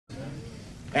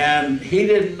And he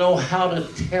didn't know how to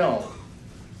tell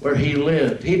where he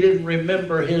lived. He didn't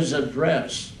remember his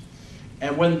address.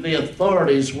 And when the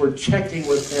authorities were checking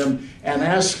with him and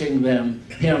asking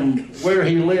him where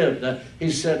he lived, he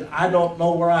said, I don't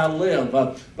know where I live.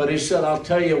 But he said, I'll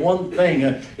tell you one thing.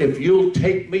 If you'll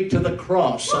take me to the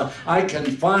cross, I can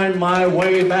find my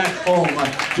way back home.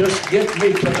 Just get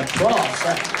me to the cross.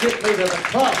 Get me to the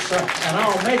cross, and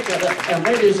I'll make it. And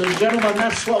ladies and gentlemen,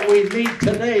 that's what we need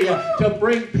today, to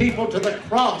bring people to the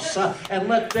cross and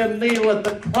let them kneel at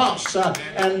the cross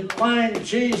and find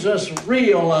Jesus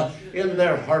real in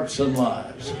their hearts and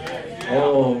lives.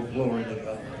 Oh, glory to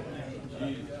God.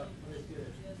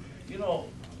 You know,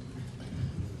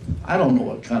 I don't know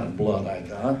what kind of blood I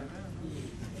got.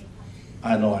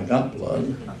 I know I got blood.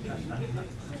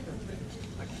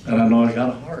 And I know I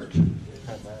got a heart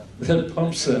that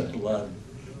pumps that blood.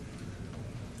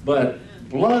 But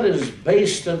blood is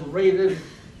based and rated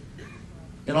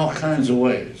in all kinds of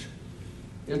ways.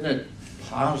 Isn't it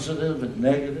positive and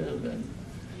negative and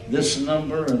this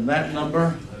number and that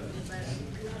number?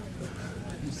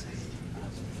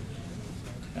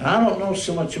 And I don't know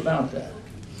so much about that.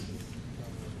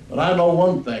 But I know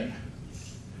one thing.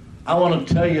 I want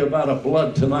to tell you about a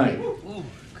blood tonight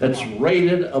that's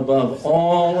rated above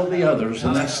all of the others,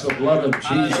 and that's the blood of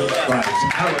Jesus Christ.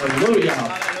 Hallelujah.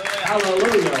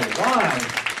 Hallelujah.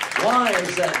 Why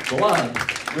is that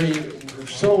blood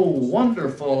so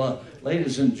wonderful,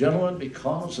 ladies and gentlemen?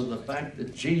 Because of the fact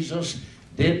that Jesus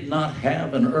did not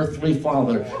have an earthly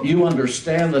father. You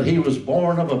understand that he was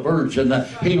born of a virgin, that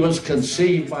he was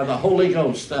conceived by the Holy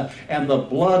Ghost, and the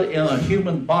blood in a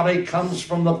human body comes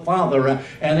from the Father,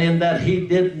 and in that he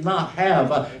did not have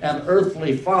an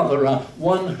earthly father,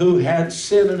 one who had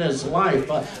sin in his life,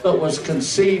 but was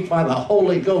conceived by the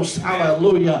Holy Ghost.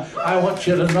 Hallelujah. I want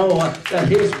you to know that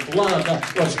his blood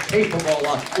was capable,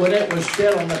 when it was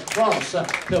shed on the cross,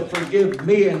 to forgive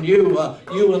me and you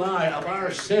and I, of our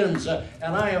sins.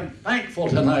 And I am thankful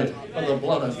tonight for the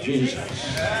blood of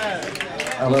Jesus.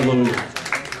 Hallelujah.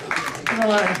 You know,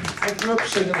 I grew up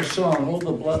singing a song, oh,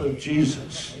 the blood of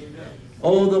Jesus.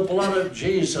 Oh, the blood of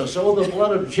Jesus. Oh, the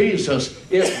blood of Jesus.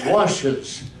 It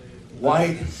washes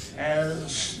white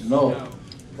as snow.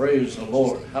 Praise the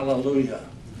Lord. Hallelujah.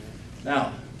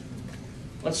 Now,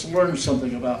 let's learn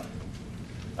something about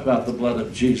the blood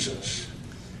of Jesus.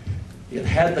 It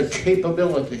had the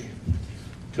capability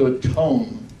to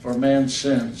atone for man's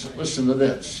sins. Listen to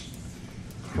this.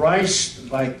 Christ's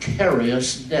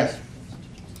vicarious death.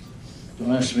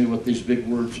 Don't ask me what these big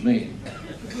words mean.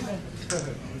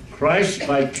 Christ's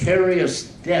vicarious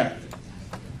death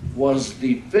was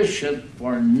deficient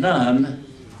for none,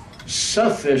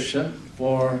 sufficient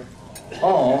for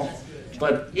all,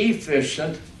 but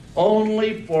efficient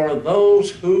only for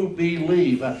those who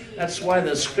believe. That's why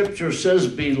the scripture says,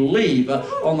 believe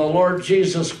on the Lord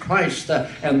Jesus Christ,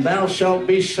 and thou shalt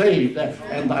be saved,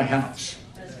 and thy house.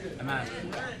 Amen.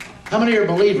 How many are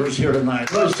believers here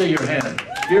tonight? Let me see your hand.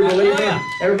 You're a believer?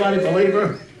 Everybody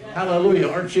believer? Hallelujah.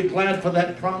 Aren't you glad for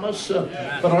that promise?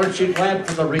 But aren't you glad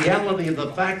for the reality of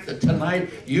the fact that tonight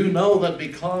you know that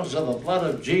because of the blood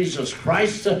of Jesus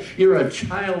Christ, you're a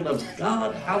child of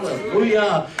God.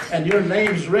 Hallelujah. And your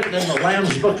name's written in the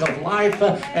Lamb's Book of Life,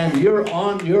 and you're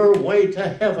on your way to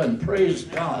heaven. Praise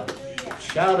God.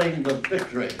 Shouting the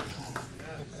victory.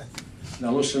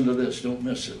 Now listen to this. Don't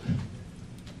miss it.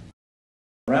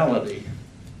 Morality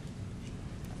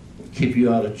will keep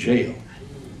you out of jail.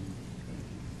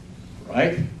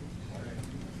 Right?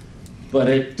 But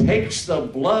it takes the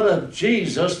blood of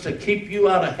Jesus to keep you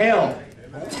out of hell.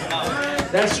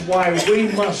 That's why we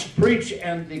must preach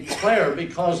and declare,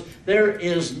 because there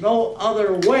is no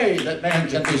other way that man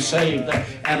can be saved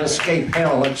and escape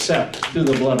hell except through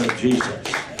the blood of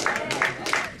Jesus.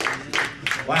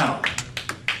 Wow.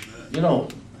 You know,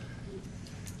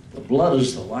 the blood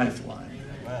is the lifeline.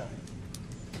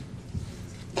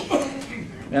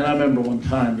 And I remember one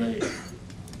time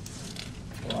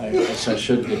I guess I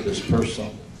should get this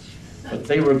personal, but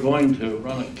they were going to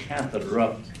run a catheter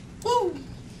up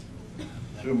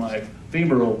through my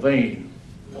femoral vein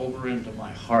over into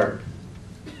my heart.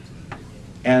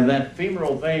 And that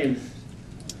femoral vein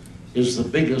is the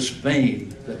biggest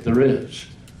vein that there is.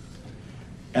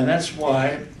 And that's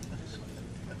why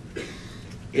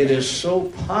it is so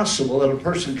possible that a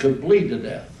person could bleed to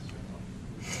death.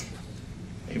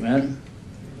 Amen?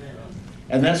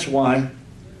 And that's why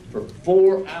for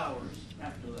 4 hours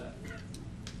after that,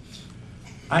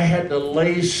 I had to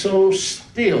lay so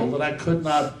still that I could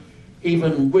not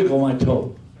even wiggle my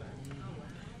toe.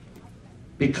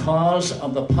 because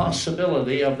of the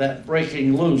possibility of that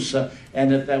breaking loose,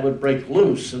 and if that would break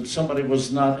loose and somebody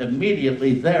was not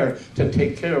immediately there to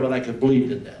take care of it, I could bleed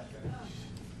to death.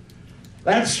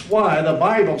 That's why the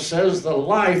Bible says the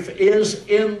life is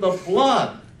in the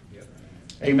blood.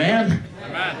 Amen?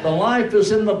 Amen. The life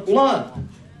is in the blood.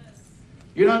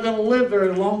 You're not going to live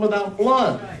very long without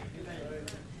blood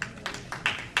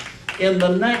in the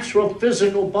natural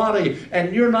physical body,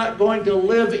 and you're not going to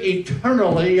live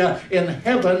eternally in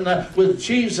heaven with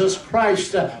Jesus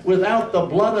Christ without the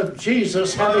blood of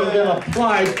Jesus having been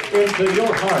applied into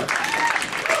your heart.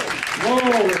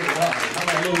 Glory to God.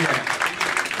 Hallelujah.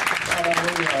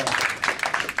 Hallelujah.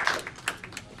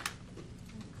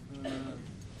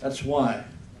 That's why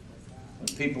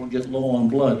when people get low on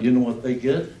blood, you know what they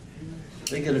get?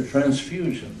 They get a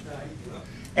transfusion.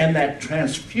 And that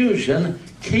transfusion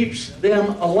keeps them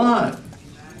alive.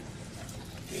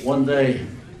 One day,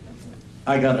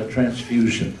 I got a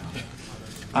transfusion.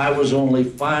 I was only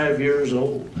 5 years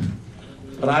old,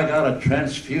 but I got a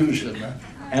transfusion,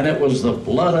 and it was the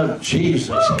blood of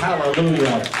Jesus.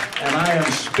 Hallelujah. And I am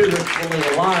spiritually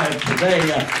alive today,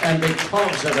 and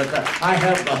because of it, I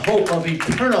have the hope of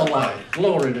eternal life.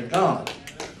 Glory to God.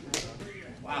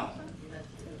 Wow.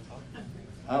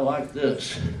 I like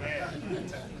this.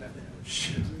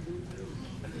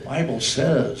 The Bible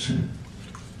says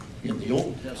in the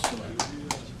Old Testament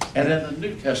and in the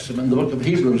New Testament, the book of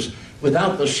Hebrews,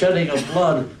 without the shedding of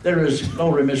blood, there is no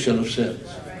remission of sins.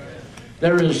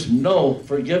 There is no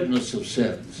forgiveness of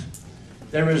sins.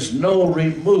 There is no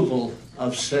removal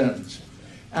of sins.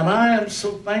 And I am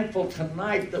so thankful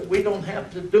tonight that we don't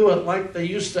have to do it like they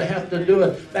used to have to do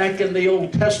it back in the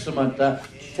Old Testament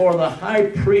for the high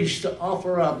priest to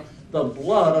offer up the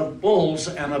blood of bulls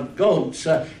and of goats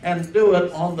and do it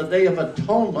on the Day of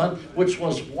Atonement, which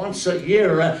was once a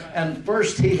year. And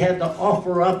first he had to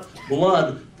offer up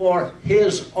blood for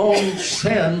his own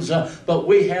sins. But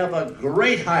we have a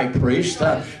great high priest.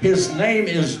 His name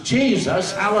is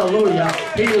Jesus. Hallelujah.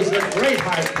 He is the great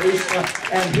high priest,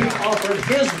 and he offered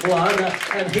his blood,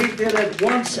 and he did it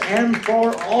once and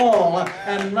for all,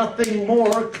 and nothing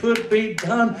more could be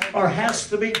done or has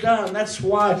to be done. That's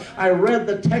why I read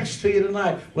the text to you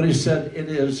tonight when he said, "It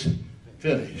is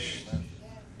finished."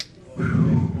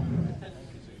 Whew.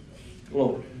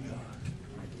 Glory to God.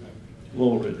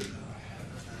 Glory to God.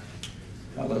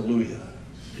 Hallelujah.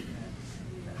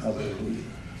 Hallelujah.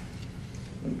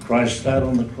 When Christ died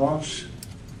on the cross,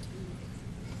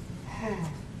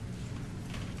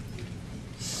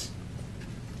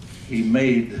 he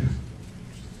made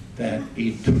that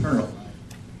eternal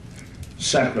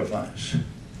sacrifice.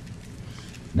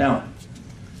 Now,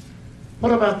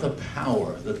 what about the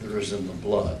power that there is in the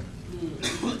blood?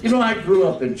 You know, I grew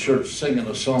up in church singing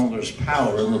a song, "There's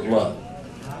power in the blood."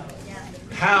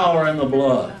 Power in the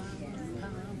blood.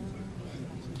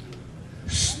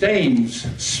 Stains,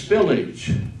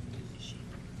 spillage,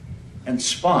 and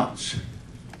spots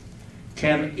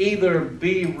can either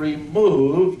be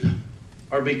removed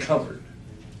or be covered.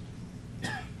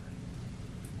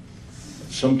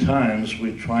 Sometimes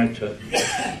we try to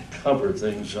cover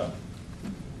things up.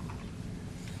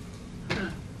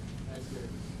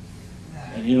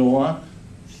 And you know what?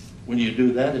 When you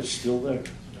do that, it's still there.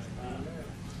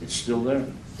 It's still there.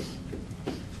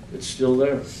 It's still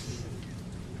there.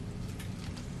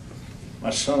 My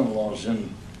son-in-law's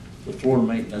in the floor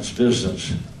maintenance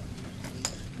business.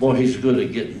 Boy, he's good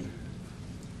at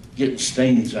getting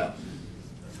stains out.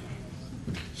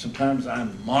 Sometimes I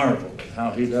marvel at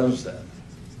how he does that.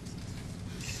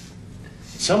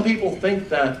 Some people think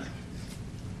that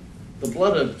the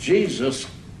blood of Jesus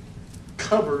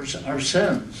covers our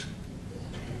sins.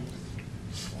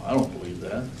 Well, I don't believe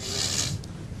that.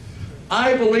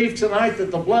 I believe tonight that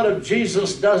the blood of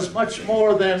Jesus does much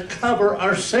more than cover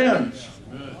our sins.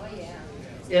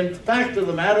 In fact of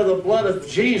the matter, the blood of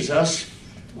Jesus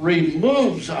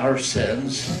removes our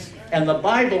sins, and the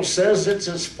Bible says it's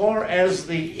as far as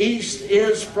the east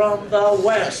is from the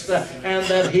west, and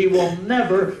that he will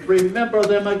never remember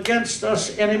them against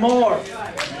us anymore.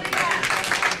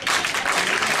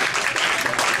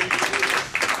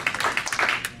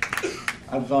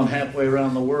 I've gone halfway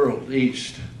around the world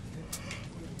east.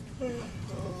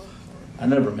 I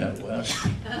never met west.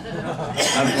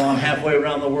 I've gone halfway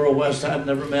around the world west. I've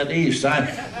never met east. I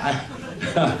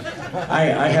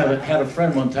had a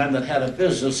friend one time that had a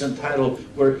business entitled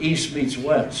 "Where East Meets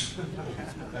West."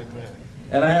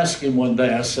 And I asked him one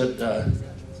day, I said,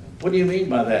 "What do you mean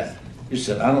by that?" He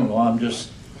said, "I don't know, I'm just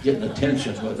getting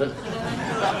attention with it."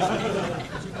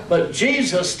 But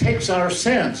Jesus takes our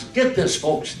sins. Get this,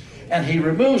 folks. and He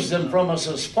removes them from us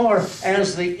as far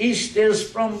as the east is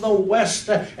from the west.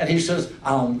 And He says,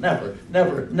 I'll never,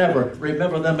 never, never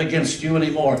remember them against you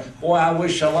anymore. Boy, I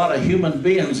wish a lot of human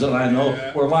beings that I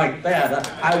know were like that.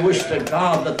 I wish to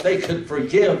God that they could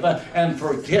forgive and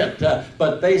forget.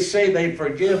 But they say they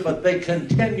forgive, but they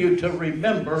continue to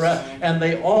remember, and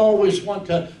they always want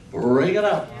to bring it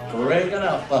up, bring it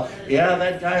up. Yeah,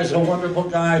 that guy's a wonderful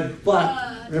guy,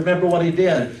 but remember what he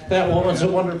did. That woman's a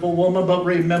wonderful woman, but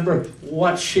remember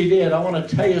what she did. I want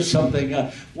to tell you something.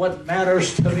 What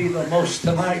matters to me the most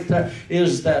tonight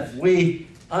is that we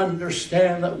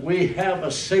understand that we have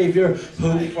a Savior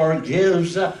who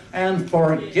forgives and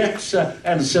forgets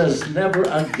and says, never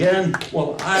again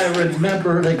will I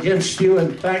remember it against you.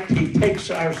 In fact, He takes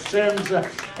our sins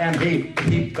and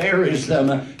he buries them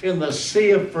in the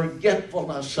sea of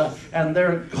forgetfulness, and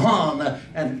they're gone.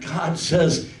 And God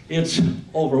says, it's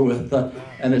over with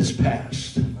and it's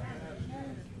past.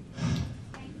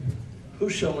 Who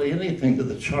shall lay anything to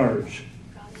the charge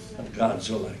of God's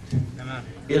elect?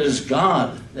 It is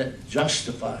God that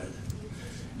justified,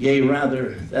 yea,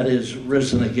 rather, that is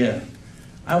risen again.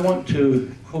 I want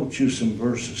to quote you some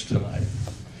verses tonight.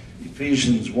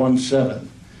 Ephesians 1:7,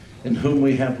 in whom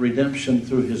we have redemption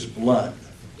through His blood,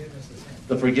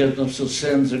 the forgiveness of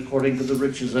sins according to the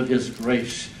riches of His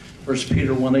grace. 1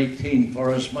 Peter 1:18,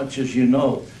 for as much as you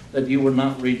know that you were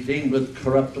not redeemed with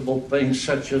corruptible things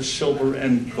such as silver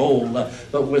and gold,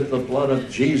 but with the blood of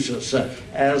Jesus,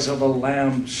 as of a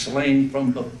lamb slain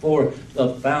from before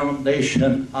the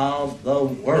foundation of the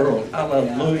world.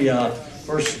 Hallelujah.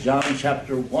 1 John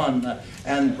chapter 1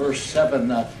 and verse 7,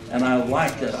 and I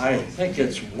like it. I think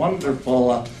it's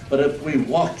wonderful. But if we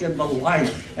walk in the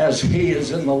light as He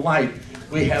is in the light,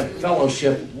 we have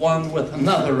fellowship one with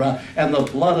another, and the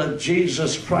blood of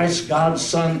Jesus Christ, God's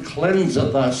Son,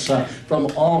 cleanseth us from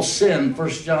all sin. 1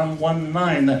 John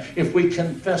 1:9, if we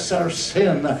confess our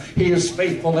sin, He is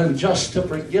faithful and just to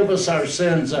forgive us our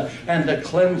sins and to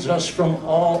cleanse us from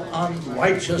all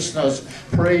unrighteousness.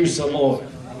 Praise the Lord.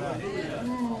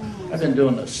 I've been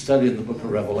doing a study in the book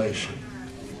of Revelation.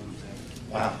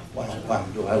 Wow, wow, wow,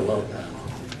 do I love that.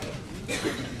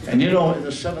 And you know, in the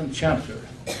 7th chapter,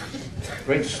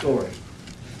 great story,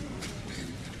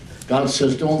 God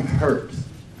says, don't hurt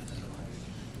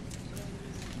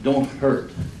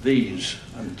these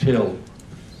until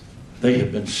they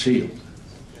have been sealed.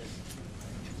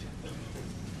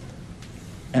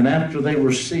 And after they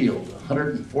were sealed,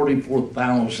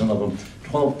 144,000 of them,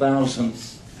 12,000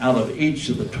 out of each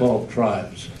of the 12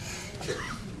 tribes.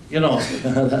 You know,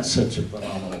 that's such a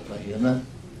phenomenal thing, isn't it?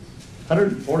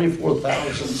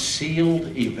 144,000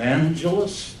 sealed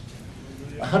evangelists,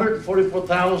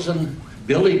 144,000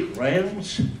 Billy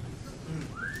Grahams.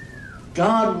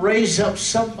 God raised up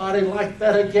somebody like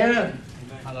that again.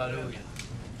 Hallelujah.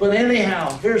 But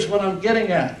anyhow, here's what I'm getting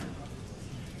at.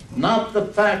 Not the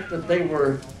fact that they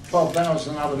were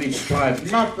 12,000 out of each tribe,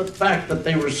 not the fact that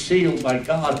they were sealed by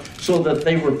God so that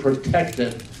they were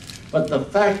protected, but the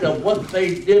fact of what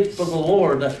they did for the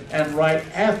Lord. And right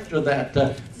after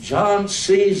that, John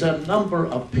sees a number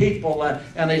of people,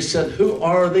 and he said, who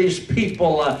are these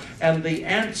people? And the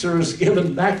answer is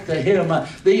given back to him.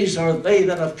 These are they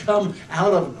that have come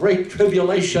out of great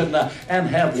tribulation and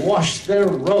have washed their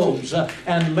robes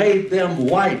and made them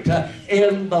white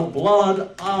in the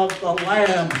blood of the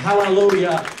Lamb.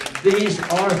 Hallelujah.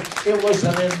 It was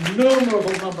an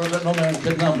innumerable number that no man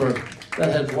could number that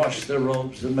had washed their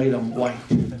robes and made them white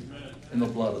in the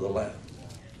blood of the Lamb.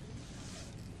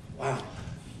 Wow.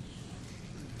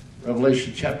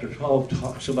 Revelation chapter 12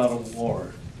 talks about a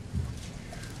war.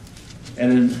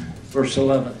 And in verse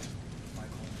 11,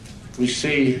 we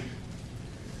see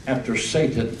after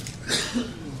Satan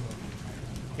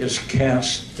is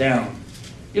cast down.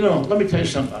 You know, let me tell you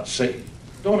something about Satan.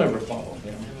 Don't ever follow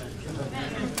him.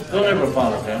 Don't ever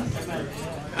follow him.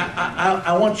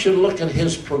 I want you to look at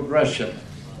his progression.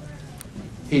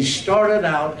 He started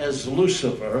out as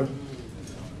Lucifer,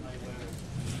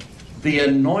 the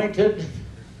anointed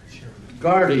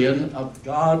guardian of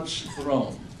God's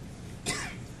throne.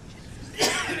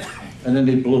 And then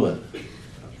he blew it.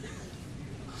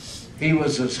 He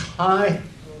was as high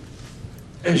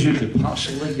as you could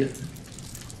possibly get.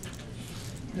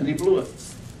 And he blew it.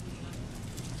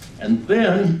 And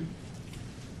then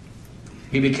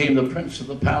he became the prince of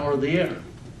the power of the air,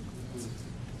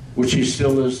 which he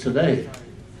still is today.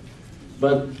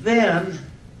 But then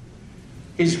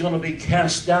he's going to be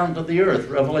cast down to the earth.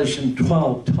 Revelation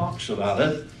 12 talks about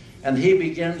it. And he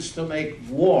begins to make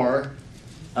war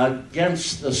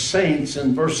against the saints,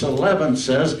 in verse 11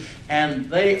 says, and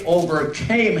they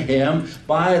overcame him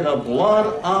by the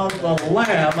blood of the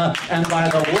Lamb and by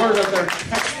the word of their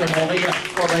testimony,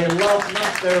 for they loved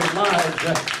not their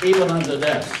lives even unto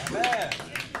death.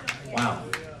 Wow.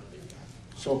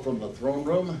 So from the throne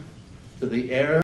room to the air,